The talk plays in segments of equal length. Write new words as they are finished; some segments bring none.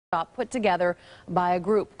Put together by a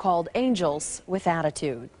group called Angels with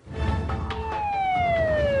Attitude.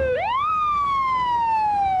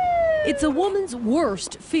 It's a woman's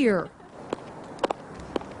worst fear.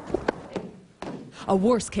 A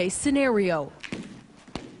worst-case scenario.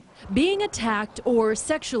 Being attacked or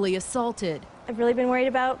sexually assaulted. I've really been worried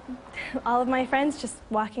about all of my friends just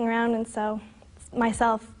walking around, and so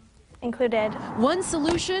myself included. One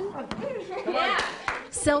solution?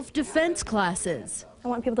 Self-defense classes. I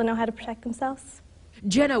want people to know how to protect themselves.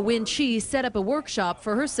 Jenna Win Chi set up a workshop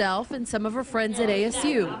for herself and some of her friends at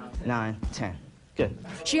ASU. 9, 10. Good.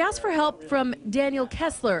 She asked for help from Danny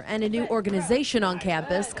Kessler and a new organization on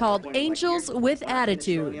campus called Angels with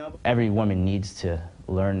Attitude. Every woman needs to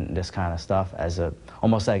learn this kind of stuff as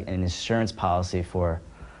almost like an insurance policy for,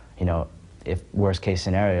 if worst case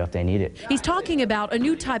scenario, if they need it. He's talking about a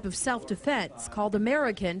new type of self-defense called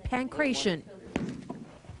American pancration.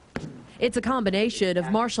 It's a combination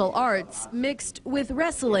of martial arts mixed with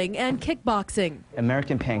wrestling and kickboxing.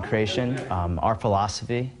 American pancration, our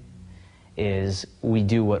philosophy is we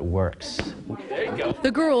do what works.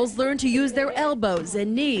 The girls learn to use their elbows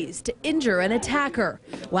and knees to injure an attacker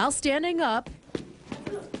while standing up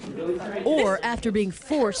or after being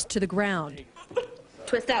forced to the ground.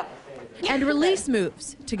 Twist out. And release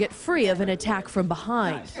moves to get free of an attack from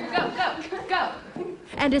behind. Go, go, go.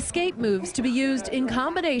 And escape moves to be used in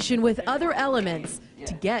combination with other elements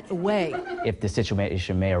to get away. If the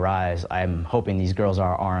situation may arise, I'm hoping these girls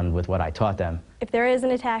are armed with what I taught them. If there is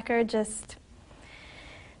an attacker, just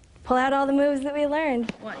pull out all the moves that we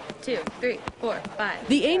learned. 1, 2, 3, 4, 5.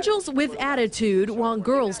 The Angels with Attitude want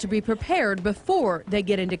girls to be prepared before they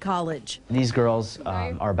get into college. These girls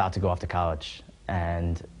are about to go off to college,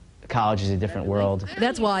 and college is a different world.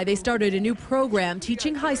 That's why they started a new program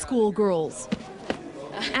teaching high school girls.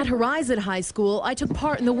 At Horizon High School, I took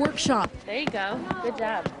part in the workshop. There you go. Good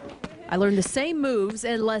job. I learned the same moves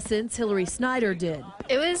and lessons Hillary Snyder did.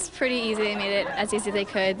 It was pretty easy. They made it as easy as they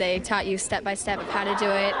could. They taught you step by step of how to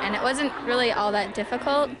do it, and it wasn't really all that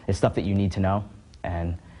difficult. It's stuff that you need to know,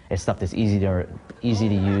 and it's stuff that's easy to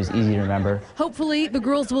use, easy to remember. Hopefully, the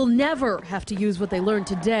girls will never have to use what they learned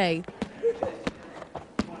today.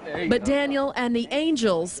 But Daniel and the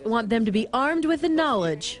Angels want them to be armed with the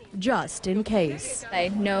knowledge, just in case. I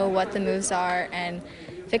know what the moves are, and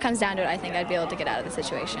if it comes down to it, I think I'd be able to get out of the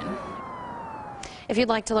situation. If you'd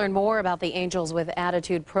like to learn more about the Angels with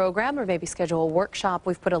Attitude program or maybe schedule a workshop,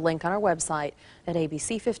 we've put a link on our website at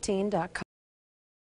abc15.com.